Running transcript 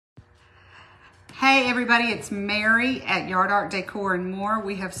Hey everybody, it's Mary at Yard Art Decor and More.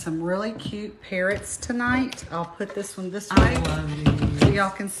 We have some really cute parrots tonight. I'll put this one this way. I love these. So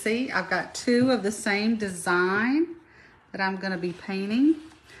y'all can see. I've got two of the same design that I'm going to be painting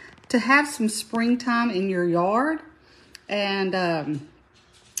to have some springtime in your yard. And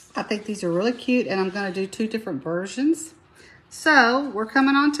I think these are really cute, and I'm going to do two different versions. So we're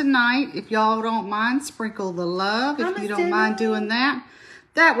coming on tonight. If y'all don't mind, sprinkle the love. If you don't mind doing that,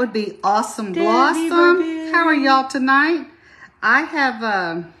 that would be awesome. Blossom, how are y'all tonight? I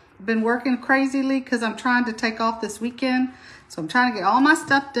have been working crazily because I'm trying to take off this weekend. So I'm trying to get all my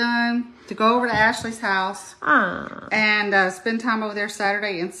stuff done to go over to Ashley's house and spend time over there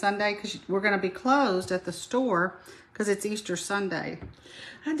Saturday and Sunday because we're going to be closed at the store because it's Easter Sunday.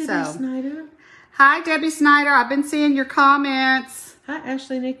 Hi, Debbie Snyder. Hi, Debbie Snyder. I've been seeing your comments. Hi,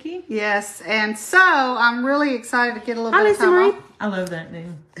 Ashley Nikki. Yes, and so I'm really excited to get a little bit of time off. I love that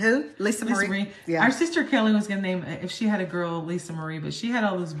name. Who? Lisa Marie. Yeah. Our sister Kelly was going to name, if she had a girl, Lisa Marie, but she had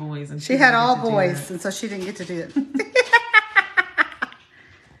all those boys. And she had all boys, and so she didn't get to do it.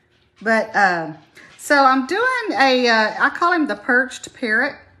 But, so I'm doing I call him the Perched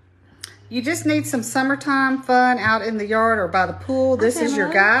Parrot. You just need some summertime fun out in the yard or by the pool. This is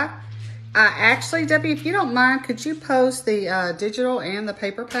your guy. Actually, Debbie, if you don't mind, could you post the digital and the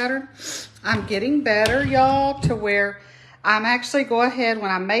paper pattern? I'm getting better, y'all, to where I'm actually go ahead when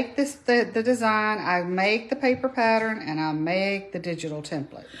I make this the design, I make the paper pattern and I make the digital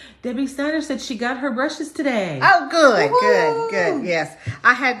template. Debbie Snyder said she got her brushes today. Oh, good, good. Yes,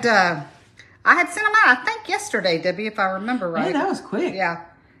 I had sent them out, I think yesterday, Debbie, if I remember right. Yeah, that was quick. Yeah,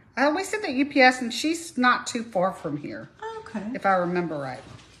 we sent the UPS, and she's not too far from here. Okay, if I remember right.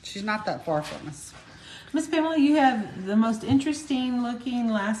 She's not that far from us. Miss Pamela, you have the most interesting looking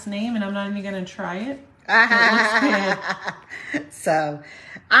last name, and I'm not even going to try it. So,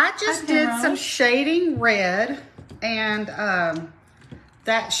 I just did some shading red, and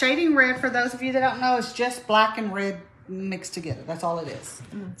that shading red, for those of you that don't know, is just black and red mixed together. That's all it is.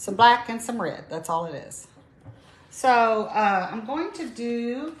 Some black and some red. That's all it is. So, I'm going to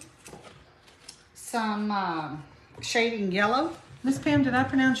do some shading yellow. Miss Pam, did I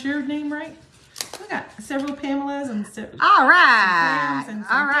pronounce your name right? We got several Pamelas and all right, some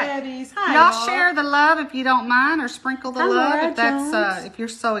all right. Daddies. Hi, y'all share the love if you don't mind, or sprinkle the love if Jones. that's if you're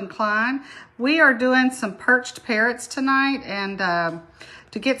so inclined. We are doing some perched parrots tonight, and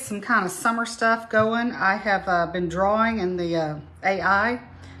to get some kind of summer stuff going, I have been drawing in the AI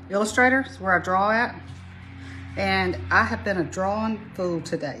Illustrator, where I draw at, and I have been a drawing fool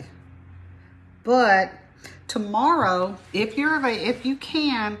today, but. Tomorrow, if you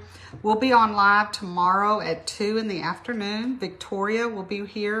can, we'll be on live tomorrow at 2 in the afternoon. Victoria will be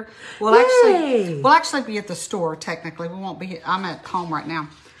here. We'll actually be at the store. Technically, we won't be here. I'm at home right now.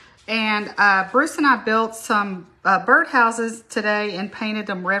 And Bruce and I built some birdhouses today and painted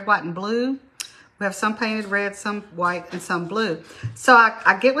them red, white, and blue. We have some painted red, some white, and some blue. So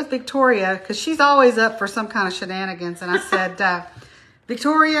I get with Victoria because she's always up for some kind of shenanigans, and I said.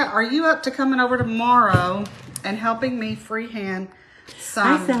 Victoria, are you up to coming over tomorrow and helping me freehand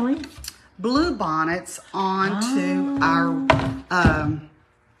some blue bonnets onto our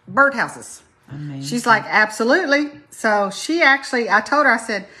birdhouses? Amazing. She's like, absolutely. So I told her, I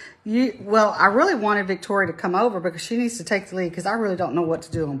said, I really wanted Victoria to come over because she needs to take the lead because I really don't know what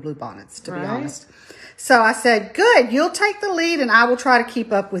to do on blue bonnets, to be honest. So I said, good, you'll take the lead and I will try to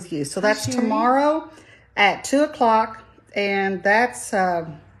keep up with you. So that's tomorrow at 2 o'clock. And that's,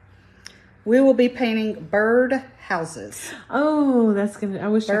 we will be painting bird houses. Oh, that's good. I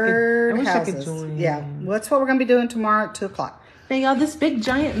wish I could join. Yeah, well, that's what we're going to be doing tomorrow at 2 o'clock. Now, y'all, this big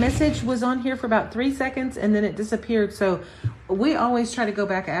giant message was on here for about 3 seconds and then it disappeared. So we always try to go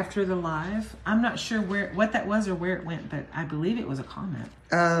back after the live. I'm not sure what that was or where it went, but I believe it was a comment.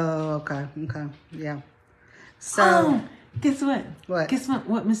 Oh, okay. Okay. Yeah. So, guess what? What? Guess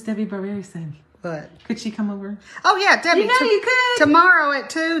what Miss Debbie Barberi said. What? Could she come over? Oh, yeah, Debbie. You know you could. Tomorrow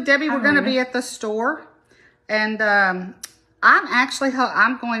at 2, Debbie, we're going to be at the store. And I'm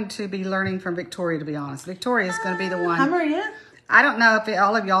going to be learning from Victoria, to be honest. Victoria is going to be the one. Hi, Maria. I don't know if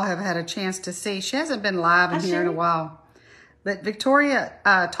all of y'all have had a chance to see. She hasn't been live in here in a while. But Victoria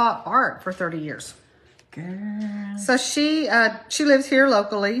taught art for 30 years. Girl. So she lives here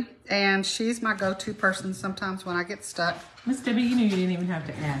locally, and she's my go-to person sometimes when I get stuck. Miss Debbie, you knew you didn't even have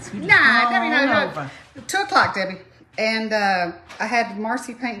to ask. Debbie, no. 2 o'clock, Debbie. And I had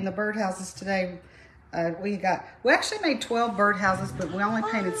Marcy painting the birdhouses today. We actually made 12 birdhouses, but we only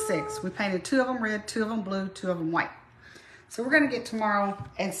painted 6. We painted 2 of them red, 2 of them blue, 2 of them white. So we're going to get tomorrow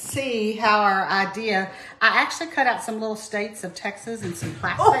and see how our idea, I actually cut out some little states of Texas and some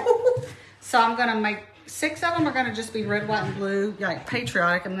plastic. So I'm going to make 6 of them are going to just be red, white, and blue, like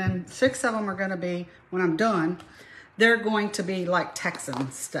patriotic. And then 6 of them are going to be, when I'm done, they're going to be like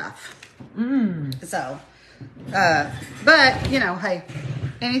Texan stuff. So, but, you know, hey,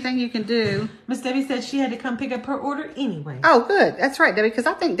 anything you can do. Miss Debbie said she had to come pick up her order anyway. Oh, good. That's right, Debbie, because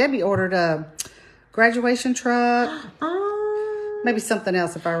I think Debbie ordered a graduation truck. Maybe something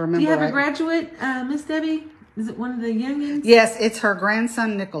else if I remember. Do you have right. a graduate, Miss Debbie? Is it one of the youngins? Yes, it's her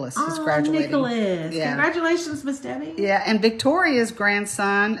grandson, Nicholas, is graduating. Nicholas. Yeah. Congratulations, Miss Debbie. Yeah, and Victoria's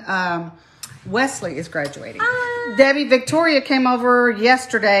grandson, Wesley, is graduating. Debbie, Victoria came over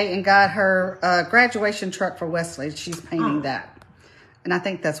yesterday and got her graduation truck for Wesley. She's painting that. And I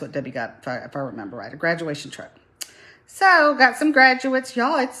think that's what Debbie got, if I remember right, a graduation truck. So, got some graduates.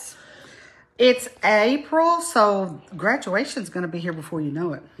 Y'all, it's April, so graduation's going to be here before you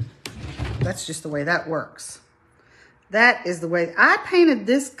know it. That's just the way that works. That is the way. I painted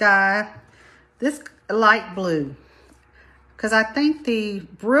this guy, this light blue, because I think the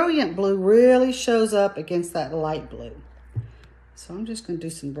brilliant blue really shows up against that light blue. So I'm just going to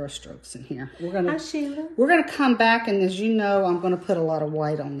do some brush strokes in here. Hi, Sheila. We're going to come back, and as you know, I'm going to put a lot of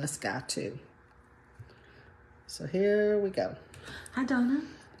white on this guy too. So here we go. Hi, Donna.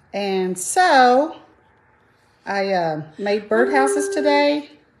 And so I made birdhouses today,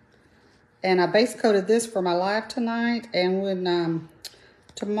 and I base coated this for my live tonight. And when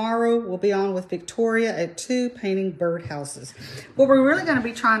tomorrow we'll be on with Victoria at 2 painting birdhouses. What we're really going to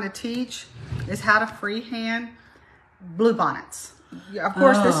be trying to teach is how to freehand bluebonnets. Of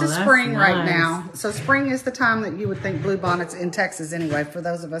course, this is spring right now. So spring is the time that you would think bluebonnets in Texas anyway, for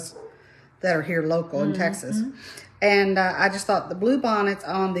those of us that are here local in Texas. And I just thought the blue bonnets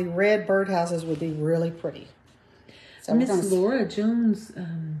on the red birdhouses would be really pretty. So Miss Laura Jones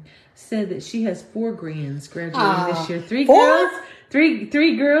said that she has 4 grands graduating this year. 3 girls,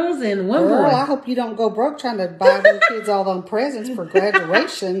 three girls, and 1 boy. I hope you don't go broke trying to buy them kids all them presents for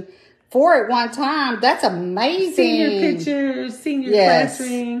graduation. 4 at one time. That's amazing. Senior pictures, senior class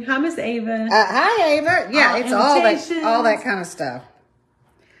ring. Hi, Miss Ava. Hi, Ava. Yeah, it's all that kind of stuff.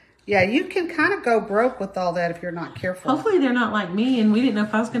 Yeah, you can kind of go broke with all that if you're not careful. Hopefully they're not like me, and we didn't know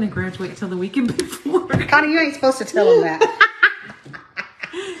if I was going to graduate till the weekend before. Connie, you ain't supposed to tell them that.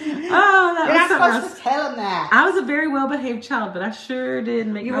 You're not supposed to tell them that. I was a very well-behaved child, but I sure did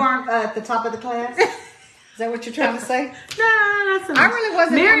make. You weren't at the top of the class? Is that what you're trying to say? No, that's not. I really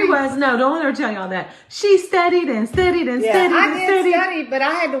wasn't. Mary was. No, don't let her tell y'all that. She studied and studied and studied I and did studied. study, but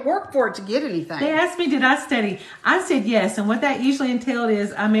I had to work for it to get anything. They asked me, did I study? I said yes, and what that usually entailed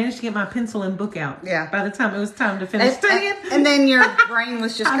is I managed to get my pencil and book out. Yeah. By the time it was time to finish studying. And then your brain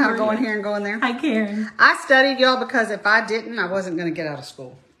was just kind of going here and going there. Hi, Karen. I studied, y'all, because if I didn't, I wasn't going to get out of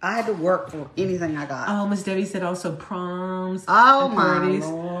school. I had to work for anything I got. Oh, Miss Debbie said also proms. Oh, and my parties.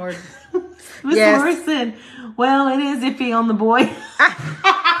 Lord. Miss Laura said, well, it is iffy on the boy.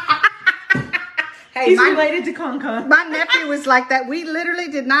 Hey, he's related to Con. My nephew was like that. We literally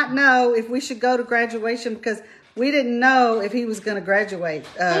did not know if we should go to graduation because we didn't know if he was going to graduate.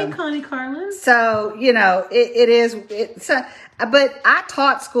 Hey, Connie Carlin. So, you know, it is. But I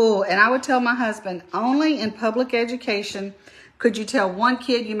taught school, and I would tell my husband, only in public education could you tell one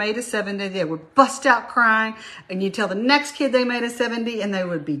kid you made a 70, they would bust out crying, and you tell the next kid they made a 70, and they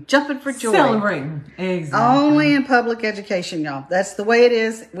would be jumping for joy. Celebrating. Exactly. Only in public education, y'all. That's the way it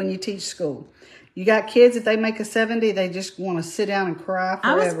is when you teach school. You got kids, if they make a 70, they just want to sit down and cry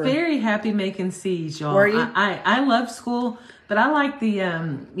forever. I was very happy making C's, y'all. Were you? I love school, but I like the,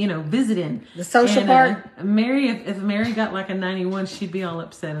 visiting. The social part? Mary, if Mary got like a 91, she'd be all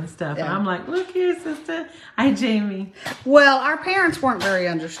upset and stuff. Yeah. And I'm like, look here, sister. Hi, Jamie. Well, our parents weren't very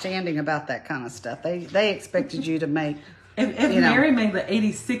understanding about that kind of stuff. They expected you to make... If Mary made the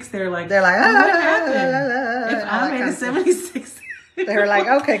 86, they're like, what happened? If I made a 76... They were like,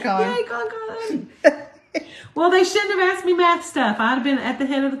 okay, Colin. Yay, Colin. Well, they shouldn't have asked me math stuff. I'd have been at the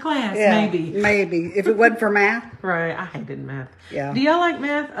head of the class, maybe. Maybe. If it wasn't for math. Right. I hated math. Yeah. Do y'all like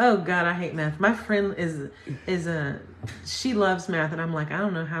math? Oh, God, I hate math. My friend she loves math, and I'm like, I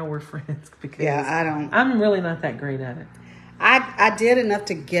don't know how we're friends. Because I don't. I'm really not that great at it. I did enough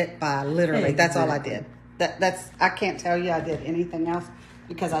to get by, literally. Exactly. That's all I did. I can't tell you I did anything else.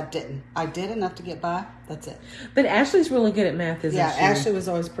 Because I didn't. I did enough to get by. That's it. But Ashley's really good at math, isn't she? Yeah, Ashley was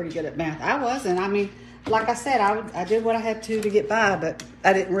always pretty good at math. I wasn't. I mean, like I said, I did what I had to get by, but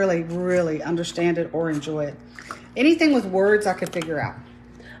I didn't really, really understand it or enjoy it. Anything with words I could figure out.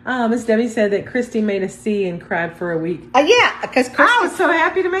 Miss Debbie said that Christy made a C and cried for a week. Yeah, because I was so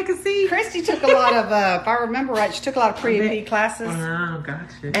happy to make a C. Christy took a lot of, if I remember right, she took a lot of pre-AP classes. Oh,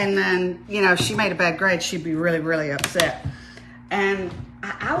 gotcha. And then, she made a bad grade. She'd be really, really upset. And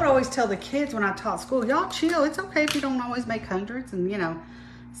I would always always tell the kids when I taught school, y'all chill. It's okay if you don't always make hundreds. And, you know,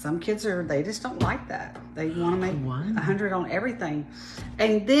 some kids they just don't like that. They want to make 100 on everything.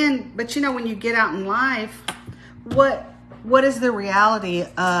 And then, but you know, when you get out in life, what is the reality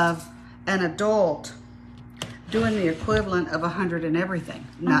of an adult doing the equivalent of 100 in everything?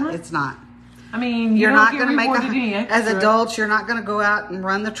 No, it's not. I mean, you're not going to make as adults. You're not going to go out and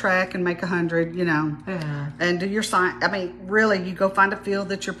run the track and make 100, you know, and do your science. I mean, really, you go find a field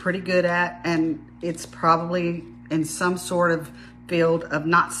that you're pretty good at, and it's probably in some sort of field of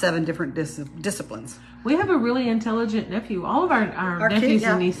not 7 different disciplines. We have a really intelligent nephew. All of our nephews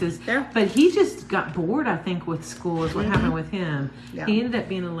and nieces. Yeah. But he just got bored, I think, with school is what happened with him. Yeah. He ended up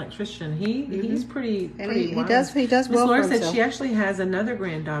being an electrician. He's pretty he does well. Laura said she actually has another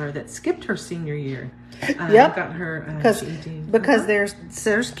granddaughter that skipped her senior year. Got her because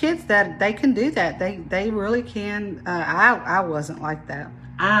there's kids that they can do that. They really can. I wasn't like that.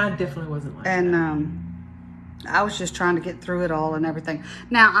 I definitely wasn't like that. And I was just trying to get through it all and everything.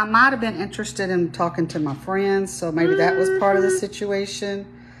 Now, I might have been interested in talking to my friends, so maybe that was part of the situation.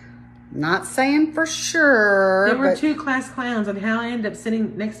 Not saying for sure. There were 2 class clowns, and how I ended up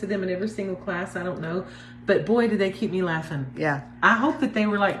sitting next to them in every single class, I don't know. But boy, did they keep me laughing. Yeah. I hope that they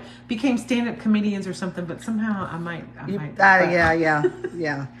were became stand-up comedians or something, but somehow I might.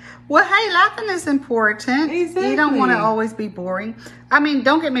 Yeah. Well, hey, laughing is important. Exactly. You don't want to always be boring. I mean,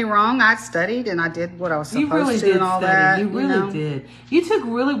 don't get me wrong. I studied and I did what I was supposed to and all that. You really did. You took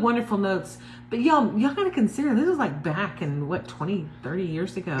really wonderful notes. But y'all got to consider, this was back in, 20, 30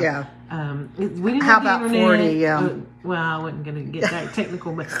 years ago. Yeah. We didn't have the internet. 40, yeah. Well, I wasn't going to get that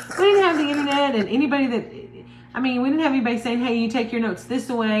technical, but we didn't have the internet, and anybody we didn't have anybody saying, hey, you take your notes this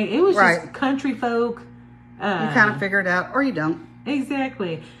way. It was just country folk. You kind of figure it out, or you don't.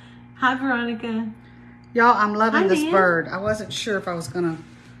 Exactly. Hi, Veronica. Y'all, I'm loving this bird. I wasn't sure if I was going to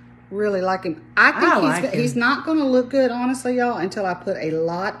really like him. I think he's not going to look good, honestly, y'all, until I put a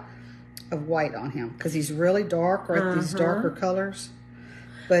lot of white on him, because he's really dark, these darker colors.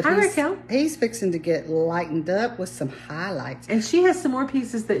 But he's fixing to get lightened up with some highlights. And she has some more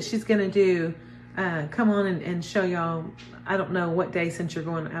pieces that she's going to do. Come on and show y'all. I don't know what day, since you're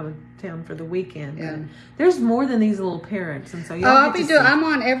going out of town for the weekend. Yeah. There's more than these little parrots, and so y'all I'm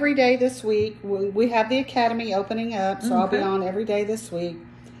on every day this week. We have the academy opening up, so I'll be on every day this week.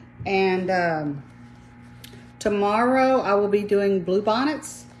 And tomorrow I will be doing blue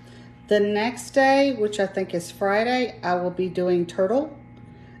bonnets. The next day, which I think is Friday, I will be doing turtle.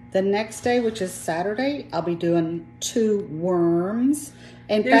 The next day, which is Saturday, I'll be doing 2 worms.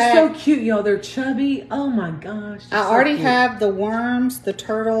 They're so cute, y'all. They're chubby. Oh my gosh. I already have the worms, the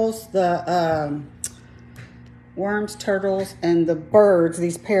turtles, the worms, turtles, and the birds,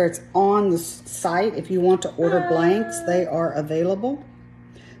 these parrots, on the site. If you want to order blanks, they are available.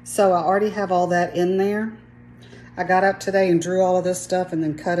 So I already have all that in there. I got up today and drew all of this stuff and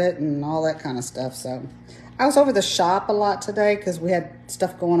then cut it and all that kind of stuff. So I was over the shop a lot today because we had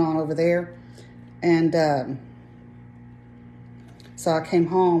stuff going on over there. And so I came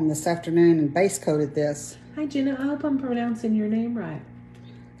home this afternoon and base coated this. Hi, Jenna. I hope I'm pronouncing your name right.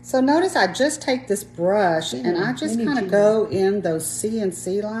 So notice I just take this brush and I just kind of go in those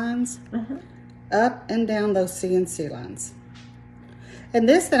CNC lines, up and down those CNC lines. And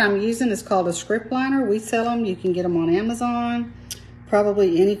this that I'm using is called a script liner. We sell them. You can get them on Amazon.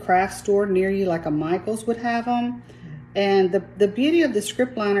 Probably any craft store near you, like a Michael's, would have them. And the beauty of the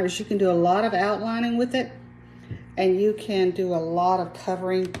script liner is you can do a lot of outlining with it. And you can do a lot of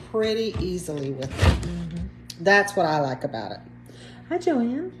covering pretty easily with it. That's what I like about it. Hi,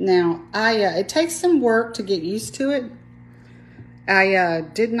 Joanne. Now, it takes some work to get used to it. I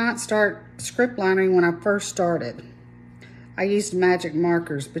did not start script linering when I first started. I used magic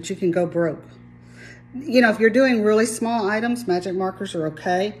markers, but you can go broke. You know, if you're doing really small items, magic markers are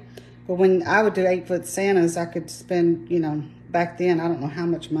okay. But when I would do 8-foot Santas, I could spend, you know, back then, I don't know how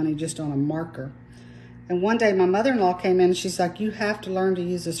much money just on a marker. And one day my mother-in-law came in and she's like, you have to learn to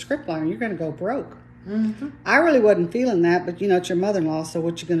use a script liner. You're going to go broke. I really wasn't feeling that, but you know, it's your mother-in-law, so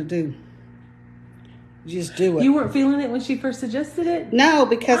what you going to do? You just do it. You weren't feeling it when she first suggested it? No,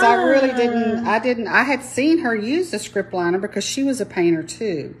 because I really didn't. I had seen her use the script liner because she was a painter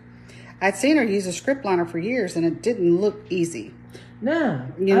too. I'd seen her use a script liner for years and it didn't look easy. No,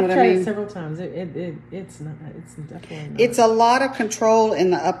 you know I've what tried I mean? it several times. It's not. It's definitely not. It's a lot of control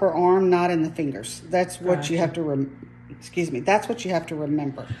in the upper arm, not in the fingers. That's what you have to. That's what you have to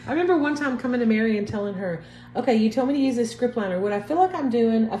remember. I remember one time coming to Mary and telling her, "Okay, you told me to use a script liner. What I feel like I'm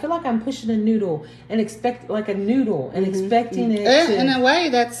doing, I feel like I'm pushing a noodle and expecting it to." In a way,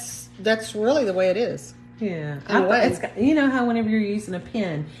 that's really the way it is. Yeah. In a way. You know how whenever you're using a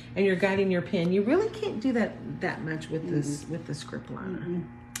pen and you're guiding your pen, you really can't do that much with this with the script liner.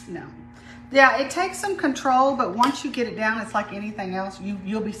 No. Yeah, it takes some control, but once you get it down, it's like anything else.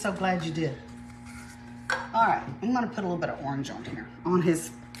 You'll be so glad you did. All right, I'm gonna put a little bit of orange on here, on his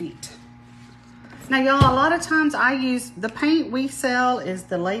feet. Now, y'all, a lot of times I use, the paint we sell is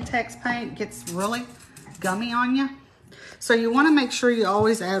the latex paint. It gets really gummy on you. So you wanna make sure you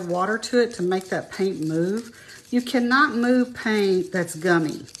always add water to it to make that paint move. You cannot move paint that's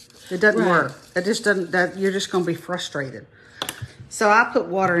gummy. It doesn't work. It just doesn't, you're just gonna be frustrated. So I put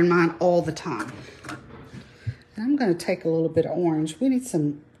water in mine all the time. And I'm gonna take a little bit of orange. We need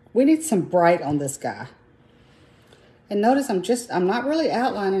some bright on this guy. And notice I'm not really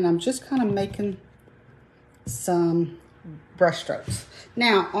outlining, I'm just kind of making some brush strokes.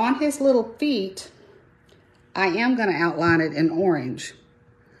 Now, on his little feet, I am gonna outline it in orange.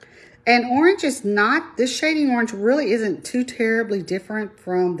 And orange is not, this shading orange really isn't too terribly different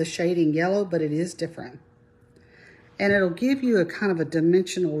from the shading yellow, but it is different. And it'll give you a kind of a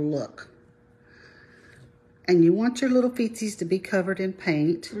dimensional look. And you want your little feetsies to be covered in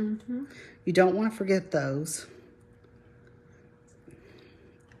paint. You don't want to forget those.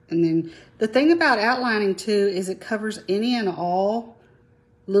 And then the thing about outlining too is it covers any and all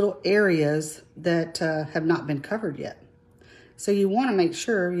little areas that have not been covered yet. So you want to make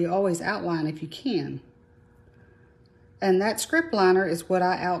sure you always outline if you can. And that script liner is what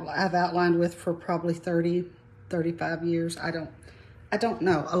I've outlined with for probably 35 years. I don't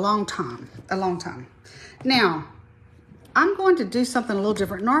know, a long time. Now, I'm going to do something a little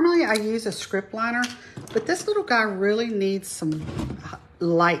different. Normally I use a script liner, but this little guy really needs some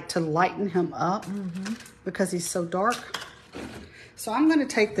light to lighten him up because he's so dark. So I'm going to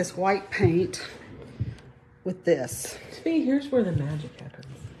take this white paint with this. See, here's where the magic happens.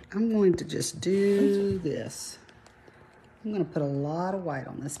 I'm going to just do this. I'm going to put a lot of white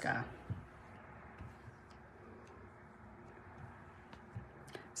on this guy.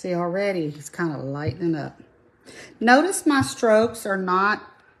 See, already he's kind of lightening up. Notice my strokes are not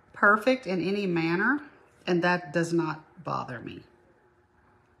perfect in any manner, and that does not bother me.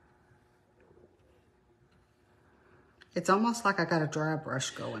 It's almost like I got a dry brush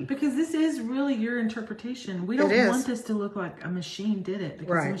going. Because this is really your interpretation. We don't want this to look like a machine did it,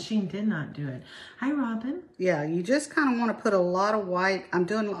 because the machine did not do it. Hi, Robin. Yeah, you just kind of want to put a lot of white. I'm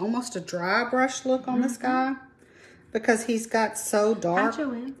doing almost a dry brush look on this guy. Because he's got so dark,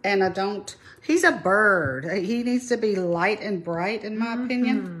 and he's a bird. He needs to be light and bright, in my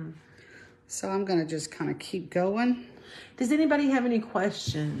opinion. So I'm going to just kind of keep going. Does anybody have any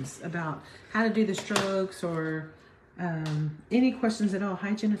questions about how to do the strokes, or any questions at all?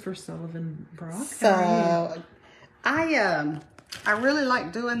 Hi, Jennifer Sullivan Brock. So I really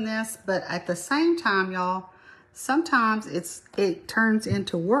like doing this, but at the same time, y'all, sometimes it turns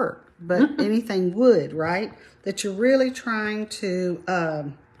into work. But anything would, right? That you're really trying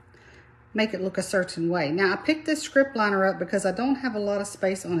to make it look a certain way. Now, I picked this script liner up because I don't have a lot of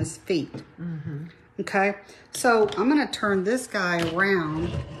space on his feet. Okay? So, I'm going to turn this guy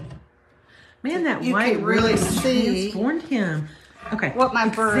around. Man, that white really transformed him. Okay. What my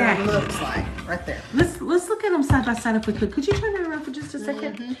bird looks like right there. Let's look at them side by side if we could. Could you turn that around for just a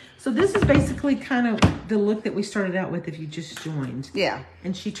second? So this is basically kind of the look that we started out with if you just joined. Yeah.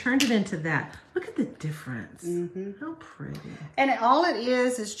 And she turned it into that. Look at the difference. How pretty. And all it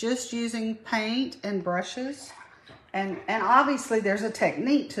is just using paint and brushes. And obviously there's a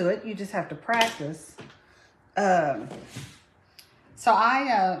technique to it. You just have to practice. So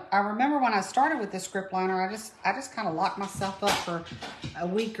I remember when I started with this script liner, I just kind of locked myself up for a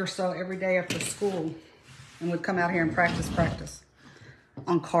week or so every day after school, and would come out here and practice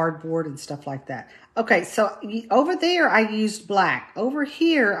on cardboard and stuff like that. Okay, so over there I used black. Over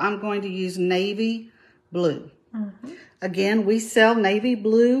here I'm going to use navy blue. Again, we sell navy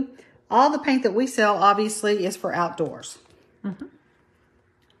blue. All the paint that we sell obviously is for outdoors.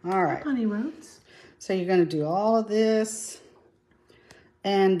 All right. Honey Roads. So you're going to do all of this.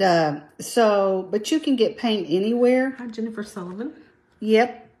 And but you can get paint anywhere. Hi, Jennifer Sullivan.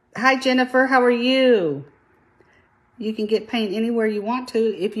 Yep. Hi, Jennifer. How are you? You can get paint anywhere you want to.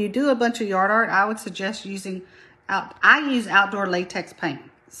 If you do a bunch of yard art, I would suggest using I use outdoor latex paint,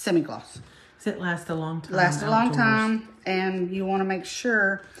 semi-gloss. Does it last a long time? Lasts a long time, and you want to make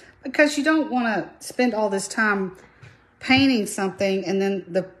sure, because you don't want to spend all this time painting something and then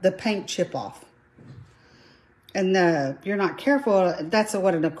the paint chip off. And you're not careful, that's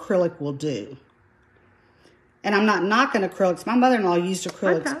what an acrylic will do. And I'm not knocking acrylics. My mother-in-law used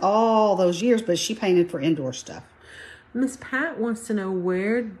acrylics all those years, but she painted for indoor stuff. Miss Pat wants to know,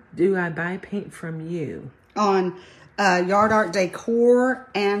 where do I buy paint from you? On Yard Art Decor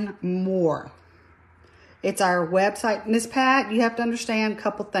and more. It's our website. Miss Pat, you have to understand a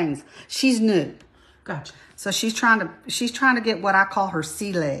couple things. She's new. Gotcha. So she's trying to get what I call her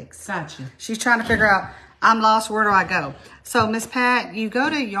sea legs. Gotcha. She's trying to figure out, I'm lost, where do I go? So Miss Pat, you go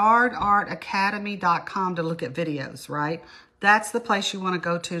to yardartacademy.com to look at videos, right? That's the place you want to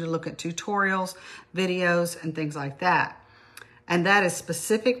go to look at tutorials, videos, and things like that. And that is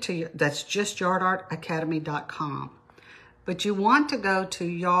specific to, that's just yardartacademy.com. But you want to go to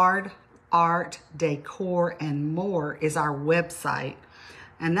Yard Art Decor and More is our website.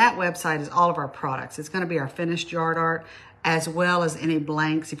 And that website is all of our products. It's going to be our finished yard art, as well as any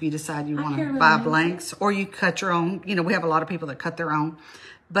blanks if you decide you want to buy blanks, or you cut your own. You know, we have a lot of people that cut their own.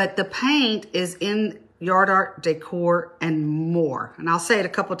 But the paint is in Yard Art Decor and More. And I'll say it a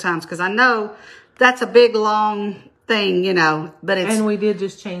couple of times because I know that's a big, long thing, you know. But it's, and we did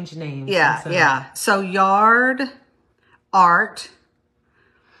just change names. Yeah, yeah. So Yard Art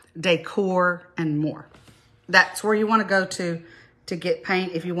Decor and More. That's where you want to go to get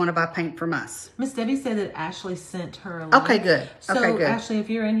paint if you want to buy paint from us. Miss Debbie said that Ashley sent her a link. Okay, good. So, okay, good. Ashley, if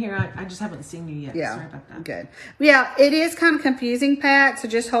you're in here, I just haven't seen you yet. Yeah. Sorry about that. Good. Yeah, it is kind of confusing, Pat, so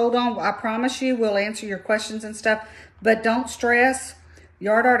just hold on. I promise you we'll answer your questions and stuff, but don't stress.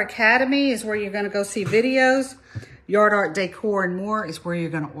 Yard Art Academy is where you're going to go see videos. Yard Art Decor and More is where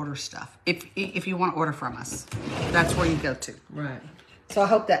you're going to order stuff. If you want to order from us, that's where you go to. Right. So I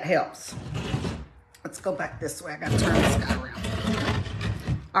hope that helps. Let's go back this way. I got to turn this guy around.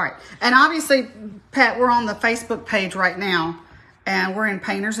 All right. And obviously, Pat, we're on the Facebook page right now, and we're in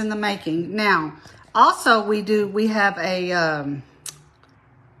Painters in the Making. Now, also we have a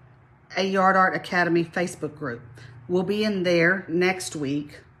Yard Art Academy Facebook group. We'll be in there next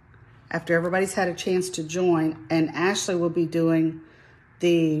week after everybody's had a chance to join, and Ashley will be doing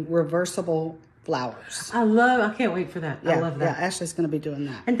the reversible flowers. I can't wait for that. Yeah, I love that. Yeah, Ashley's going to be doing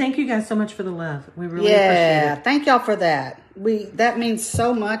that. And thank you guys so much for the love. We really appreciate it. Thank y'all for that. That means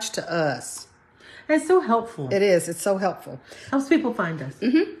so much to us. It's so helpful. It is. It's so helpful. Helps people find us.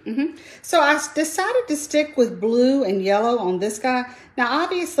 So I decided to stick with blue and yellow on this guy. Now,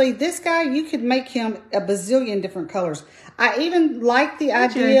 obviously, this guy, you could make him a bazillion different colors. I even like the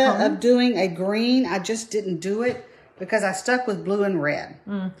idea of doing a green. I just didn't do it because I stuck with blue and red.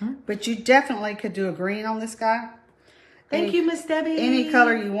 But you definitely could do a green on this guy. Thank you, Miss Debbie. Any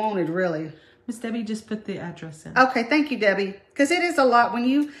color you wanted, really. Miss Debbie just put the address in. Okay, thank you, Debbie. Because it is a lot. When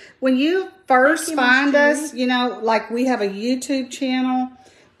you first find us, you know, like we have a YouTube channel.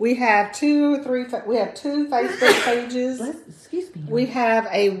 We have two Facebook pages. Excuse me. We have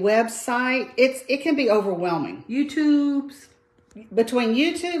a website. It can be overwhelming. YouTube's. Between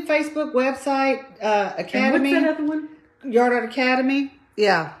YouTube, Facebook, website, Academy. And what's that other one? Yard Art Academy.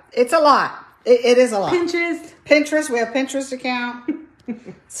 Yeah, it's a lot. It is a lot. Pinterest. We have Pinterest account.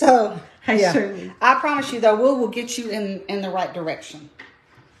 So, I promise you, though, we'll get you in the right direction.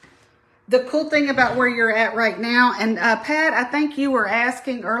 The cool thing about where you're at right now, and Pat, I think you were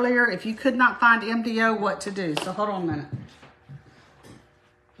asking earlier if you could not find MDO, what to do. So hold on a minute.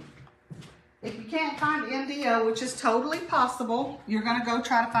 If you can't find MDO, which is totally possible, you're going to go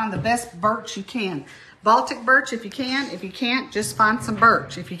try to find the best birch you can. Baltic birch if you can. If you can't, just find some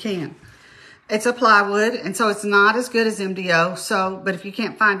birch if you can. It's a plywood, and so it's not as good as MDO. So, but if you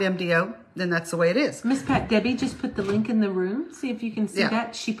can't find MDO, then that's the way it is. Miss Pat, Debbie just put the link in the room. See if you can see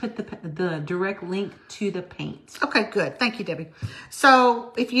that. She put the direct link to the paint. Okay, good. Thank you, Debbie.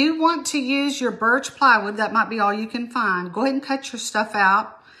 So if you want to use your birch plywood, that might be all you can find. Go ahead and cut your stuff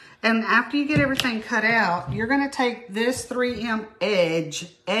out. And after you get everything cut out, you're going to take this 3M edge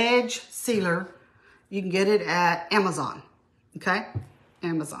sealer. You can get it at Amazon. Okay?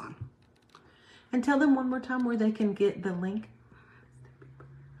 Amazon. And tell them one more time where they can get the link.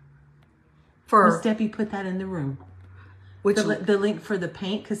 Miss Debbie put that in the room. Which the link for the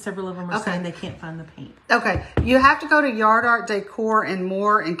paint, because several of them are saying they can't find the paint. Okay. You have to go to Yard Art Decor and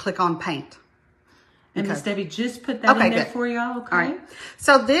More and click on paint. And Miss Debbie just put that in there for y'all, okay? All right.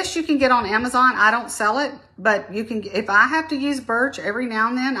 So this you can get on Amazon. I don't sell it, but you can. If I have to use birch every now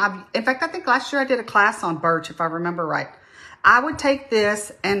and then, in fact, I think last year I did a class on birch, if I remember right. I would take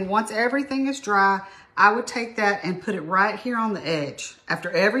this, and once everything is dry, I would take that and put it right here on the edge.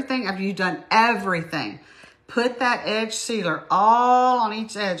 After you've done everything, put that edge sealer all on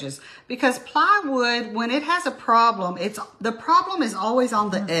each edges. Because plywood, when it has a problem, the problem is always on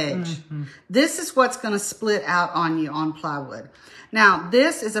the edge. This is what's going to split out on you on plywood. Now,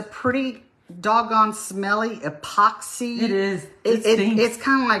 this is a pretty doggone smelly epoxy. It is. It's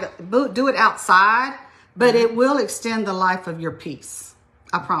kind of like, do it outside. But it will extend the life of your piece.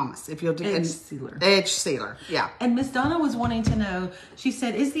 I promise. If you'll do edge sealer. Edge sealer, yeah. And Miss Donna was wanting to know, she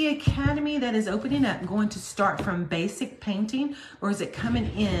said, is the academy that is opening up going to start from basic painting, or is it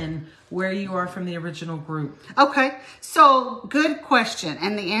coming in where you are from the original group? Okay, so good question.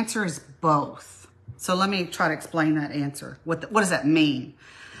 And the answer is both. So let me try to explain that answer. What does that mean?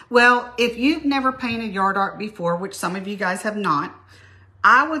 Well, if you've never painted yard art before, which some of you guys have not,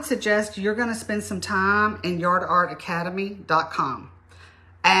 I would suggest you're going to spend some time in yardartacademy.com.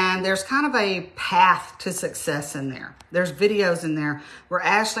 And there's kind of a path to success in there. There's videos in there where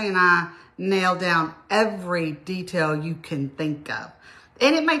Ashley and I nail down every detail you can think of.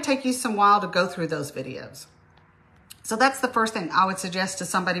 And it may take you some while to go through those videos. So that's the first thing I would suggest to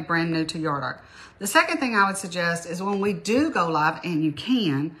somebody brand new to yard art. The second thing I would suggest is when we do go live, and you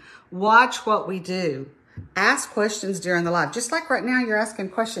can, watch what we do. Ask questions during the live. Just like right now, you're asking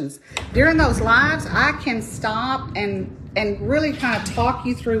questions. During those lives, I can stop and really kind of talk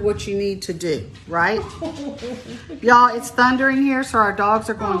you through what you need to do, right? Y'all, it's thundering here, so our dogs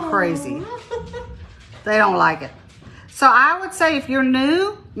are going crazy. They don't like it. So I would say if you're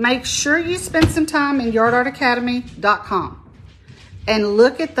new, make sure you spend some time in yardartacademy.com and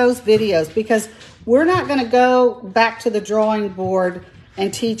look at those videos, because we're not going to go back to the drawing board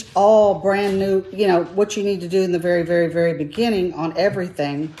and teach all brand new, you know, what you need to do in the very, very, very beginning on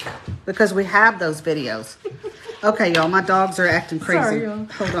everything, because we have those videos. Okay, y'all, my dogs are acting crazy. Sorry, y'all.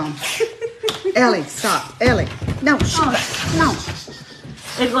 Hold on. Ellie, stop. Ellie. No, no.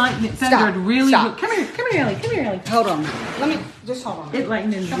 It thundered really. Stop. Come here, Ellie. Come here, Ellie. Hold on. Let me just hold on. It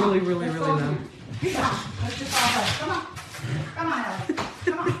lightened really low. Come on. Let's just all go. Come on. Come on, Ellie.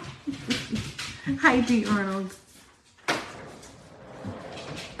 Come on. Hi, D. Arnold.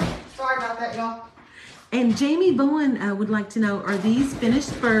 Sorry about that, y'all. And Jamie Bowen would like to know, are these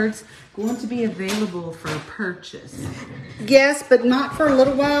finished birds going to be available for purchase? Yes, but not for a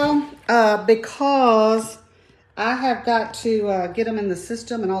little while, because I have got to get them in the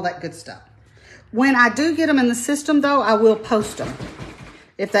system and all that good stuff. When I do get them in the system, though, I will post them,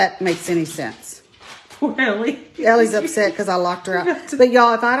 if that makes any sense. Poor Ellie. Ellie's upset because I locked her out. But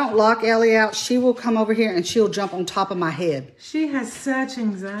y'all, if I don't lock Ellie out, she will come over here and she'll jump on top of my head. She has such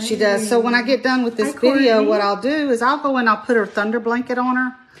anxiety. She does. So when I get done with this video, what I'll do is I'll go and I'll put her thunder blanket on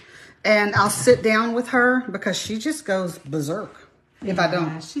her, and I'll sit down with her, because she just goes berserk if I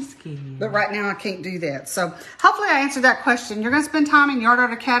don't. She's scared. But right now I can't do that. So hopefully I answered that question. You're going to spend time in Yard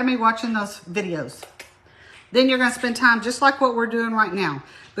Art Academy watching those videos. Then you're going to spend time just like what we're doing right now.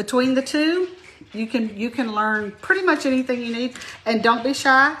 Between the two, you can learn pretty much anything you need. And don't be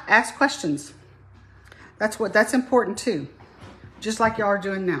shy. Ask questions. That's important too. Just like y'all are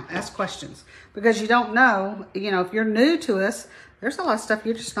doing now. Ask questions. Because you don't know, if you're new to us, there's a lot of stuff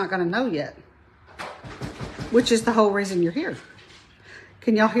you're just not going to know yet. Which is the whole reason you're here.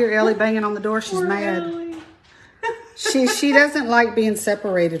 Can y'all hear Ellie banging on the door? She's mad. She doesn't like being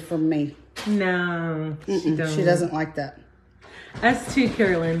separated from me. No, she doesn't like that. Us too,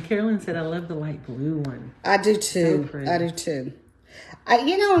 Carolyn. Carolyn said, I love the light blue one. I do too. So I do too.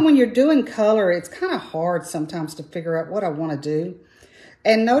 And when you're doing color, it's kind of hard sometimes to figure out what I want to do.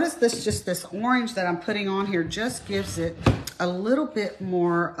 And notice this orange that I'm putting on here just gives it a little bit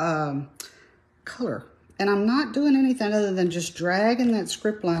more color. And I'm not doing anything other than just dragging that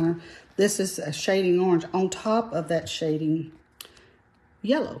script liner. This is a shading orange on top of that shading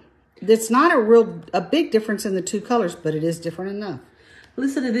yellow. It's not a big difference in the two colors, but it is different enough.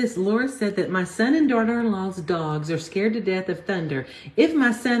 Listen to this. Laura said that my son and daughter-in-law's dogs are scared to death of thunder. If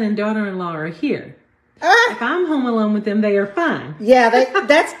my son and daughter-in-law are here, if I'm home alone with them, they are fine. Yeah, isn't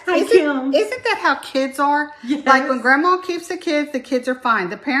that how kids are? Yes. Like when grandma keeps the kids are fine.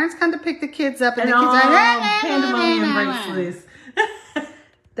 The parents come to pick the kids up and the kids are pandemonium breaks loose.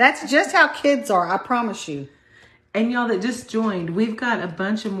 That's just how kids are, I promise you. And y'all that just joined, we've got a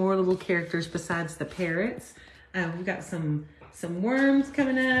bunch of more little characters besides the parrots. We've got some worms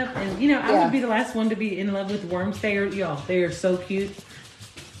coming up. And, I would be the last one to be in love with worms. They are so cute.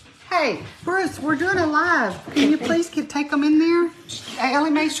 Hey, Bruce, we're doing a live. Can you please take them in there? Ellie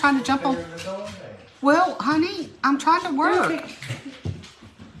Mae's trying to jump on. Well, honey, I'm trying to work. Okay.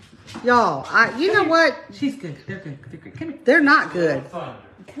 Y'all, you know what? She's good. They're good. They're good. Come here. They're not good. Come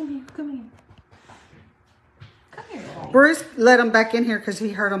here. Come here. Bruce let him back in here because he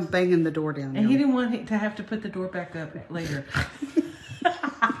heard him banging the door down. And he didn't want to have to put the door back up later.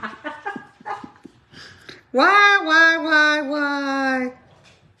 Why?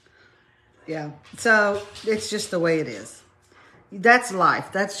 Yeah. So it's just the way it is. That's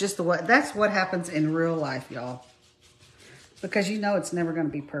life. That's what happens in real life, y'all. Because it's never going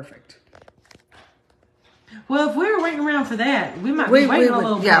to be perfect. Well, if we were waiting around for that, we might be waiting a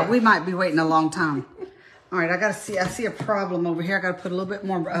little bit. Yeah, we might be waiting a long time. All right, I see a problem over here. I got to put a little bit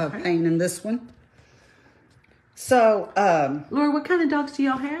more paint in this one. So, Laura, what kind of dogs do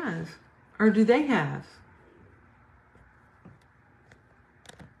y'all have? Or do they have?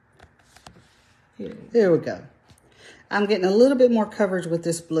 There we go. I'm getting a little bit more coverage with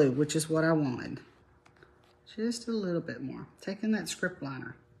this blue, which is what I wanted. Just a little bit more. Taking that script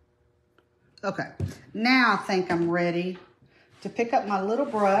liner. Okay, now I think I'm ready to pick up my little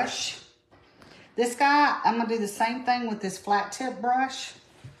brush. This guy, I'm gonna do the same thing with this flat tip brush.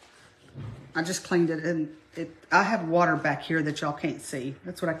 I just cleaned it, and I have water back here that y'all can't see.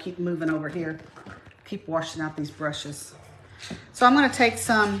 That's what I keep moving over here. Keep washing out these brushes. So I'm gonna take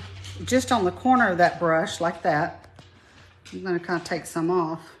some just on the corner of that brush, like that. I'm gonna kind of take some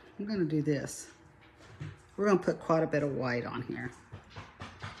off. I'm gonna do this. We're gonna put quite a bit of white on here.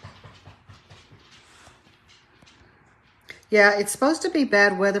 Yeah, it's supposed to be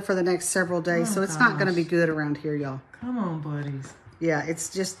bad weather for the next several days, so it's not going to be good around here, y'all. Come on, buddies. Yeah,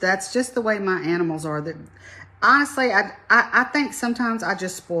 that's just the way my animals are. That honestly, I think sometimes I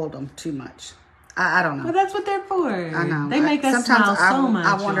just spoiled them too much. I don't know. Well, that's what they're for. I know. They make us smile so much.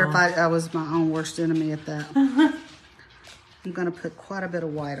 I wonder if I was my own worst enemy at that. I'm going to put quite a bit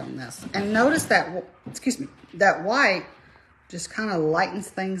of white on this. And notice that, excuse me, that white just kind of lightens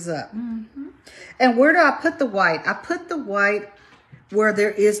things up. Mm-hmm. And where do I put the white? I put the white where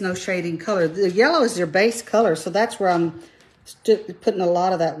there is no shading color. The yellow is your base color, so that's where I'm putting a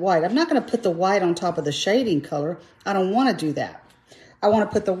lot of that white. I'm not going to put the white on top of the shading color. I don't want to do that. I want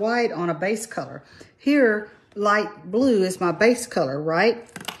to put the white on a base color. Here, light blue is my base color, right?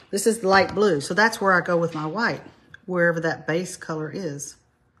 This is light blue, so that's where I go with my white, wherever that base color is.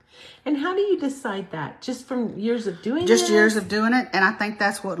 And how do you decide that? Just from years of doing it? Just years of doing it, and I think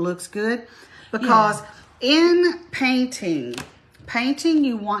that's what looks good. Because in painting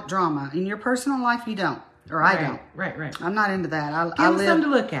you want drama. In your personal life, you don't. Or I don't. Right. I'm not into that. I live something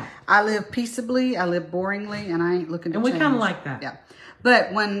to look at. I live peaceably, I live boringly, and I ain't looking to change. And we kind of like that. Yeah.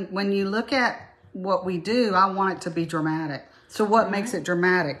 But when you look at what we do, I want it to be dramatic. So what makes it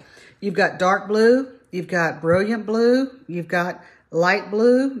dramatic? You've got dark blue, you've got brilliant blue, you've got light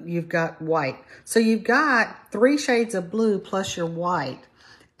blue, you've got white. So you've got 3 shades of blue plus your white.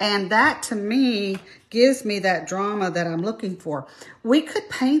 And that, to me, gives me that drama that I'm looking for. We could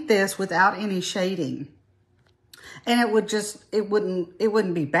paint this without any shading. And it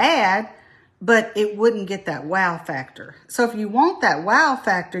wouldn't be bad, but it wouldn't get that wow factor. So if you want that wow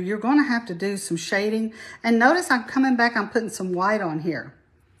factor, you're going to have to do some shading. And notice I'm coming back, I'm putting some white on here.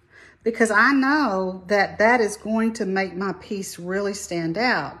 Because I know that that is going to make my piece really stand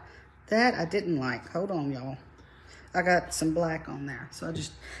out. That I didn't like. Hold on, y'all. I got some black on there. So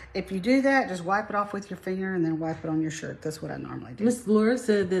if you do that, just wipe it off with your finger and then wipe it on your shirt. That's what I normally do. Miss Laura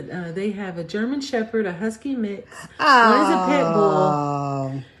said that they have a German Shepherd, a Husky mix. One is a pit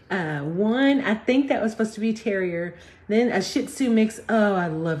bull. One, I think that was supposed to be a Terrier. Then a Shih Tzu mix. Oh,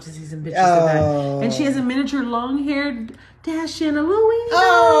 I'd love to see some pictures of that. And she has a miniature long-haired Dashin, a little weenie dog.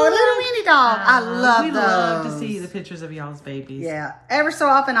 Oh, a little weenie dog. I love those. We love to see the pictures of y'all's babies. Yeah. Every so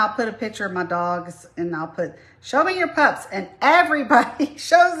often, I'll put a picture of my dogs, and I'll put, show me your pups. And everybody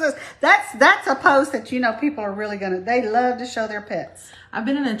shows us. That's a post that, people are really going to, they love to show their pets. I've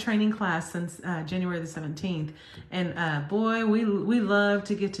been in a training class since January the 17th. And boy, we love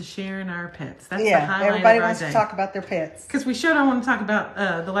to get to sharing our pets. That's the highlight of our day. Everybody wants to talk about their pets. Because we sure don't want to talk about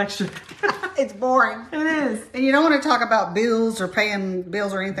the lecture. It's boring. It is. And you don't want to talk about bills or paying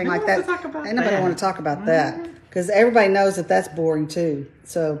bills or anything like that. Ain't nobody want to talk about that. Because everybody knows that that's boring too.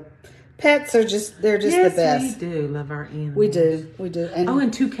 So pets are they're just the best. Yes, we do love our animals. We do.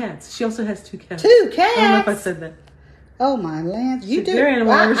 And 2 cats. She also has 2 cats. 2 cats? I don't know if I said that. Oh my land. You do. They're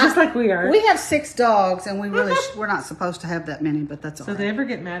animal lovers just like we are. We have 6 dogs and we're not supposed to have that many, but that's all right. So they ever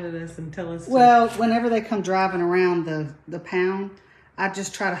get mad at us and tell us Well, whenever they come driving around the pound, I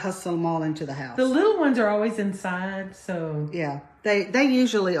just try to hustle them all into the house. The little ones are always inside, so yeah, they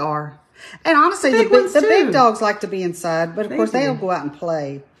usually are. And honestly, the big dogs like to be inside, but of course they'll go out and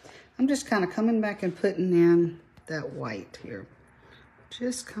play. I'm just kind of coming back and putting in that white here.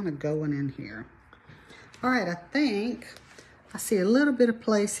 Just kind of going in here. All right, I think I see a little bit of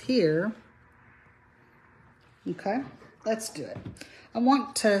place here. Okay, let's do it. I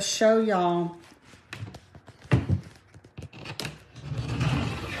want to show y'all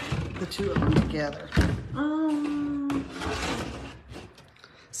the 2 of them together.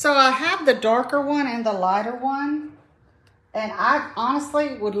 So I have the darker one and the lighter one. And I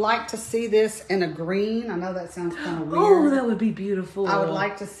honestly would like to see this in a green. I know that sounds kind of weird. Oh, that would be beautiful. I would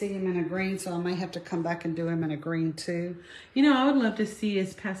like to see him in a green, so I may have to come back and do him in a green too. You know, I would love to see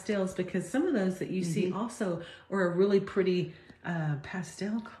his pastels, because some of those that you see also are a really pretty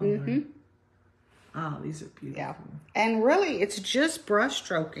pastel color. Oh, these are beautiful. Yeah. And really, it's just brush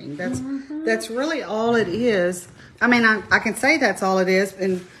stroking. That's really all it is. I mean, I can say that's all it is.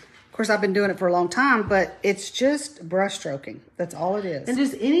 And of course, I've been doing it for a long time, but it's just brush stroking. That's all it is. And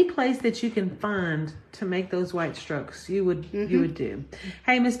just any place that you can find to make those white strokes, you would do.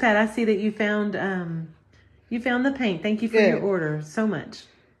 Hey, Miss Pat, I see that you found the paint. Thank you for your order so much.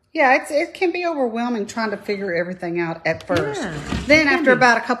 Yeah, it can be overwhelming trying to figure everything out at first. Yeah, then after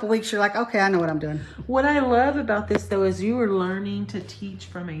about a couple weeks, you're like, okay, I know what I'm doing. What I love about this, though, is you are learning to teach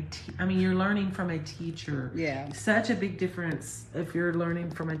from you're learning from a teacher. Yeah. Such a big difference if you're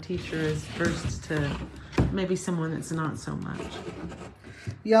learning from a teacher as versus to maybe someone that's not so much.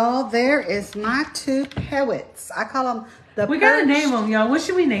 Y'all, there is my two parrots. I call them the We got to name them, y'all. What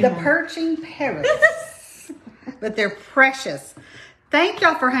should we name them? The perching parrots. But they're precious. Thank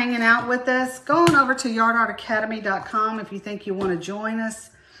y'all for hanging out with us. Go on over to yardartacademy.com if you think you want to join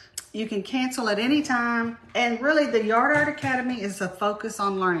us. You can cancel at any time. And really, the Yard Art Academy is a focus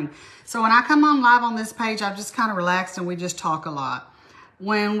on learning. So when I come on live on this page, I've just kind of relaxed and we just talk a lot.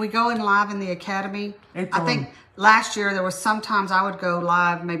 When we go in live in the Academy, I think last year there was sometimes I would go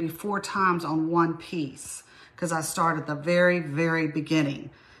live maybe 4 times on one piece because I started at the very, very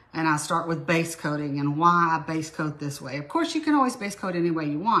beginning. And I start with base coating and why I base coat this way. Of course, you can always base coat any way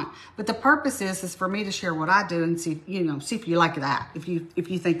you want, but the purpose is for me to share what I do and see if you like that, if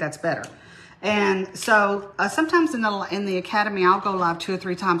you think that's better. And so sometimes in the Academy, I'll go live 2 or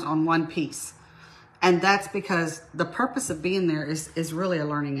 3 times on one piece, and that's because the purpose of being there is really a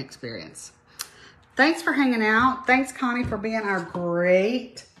learning experience. Thanks for hanging out. Thanks, Connie, for being our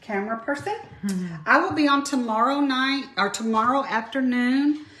great camera person. I will be on tomorrow night or tomorrow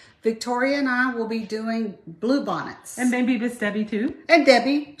afternoon. Victoria and I will be doing blue bonnets. And maybe Miss Debbie too. And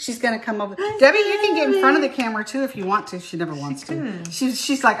Debbie, she's going to come over. Debbie, you can get in front of the camera too if you want to. She never wants to.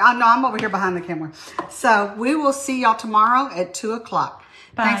 She's like, oh no, I'm over here behind the camera. So we will see y'all tomorrow at 2 o'clock.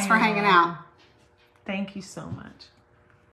 Thanks for hanging out. Thank you so much.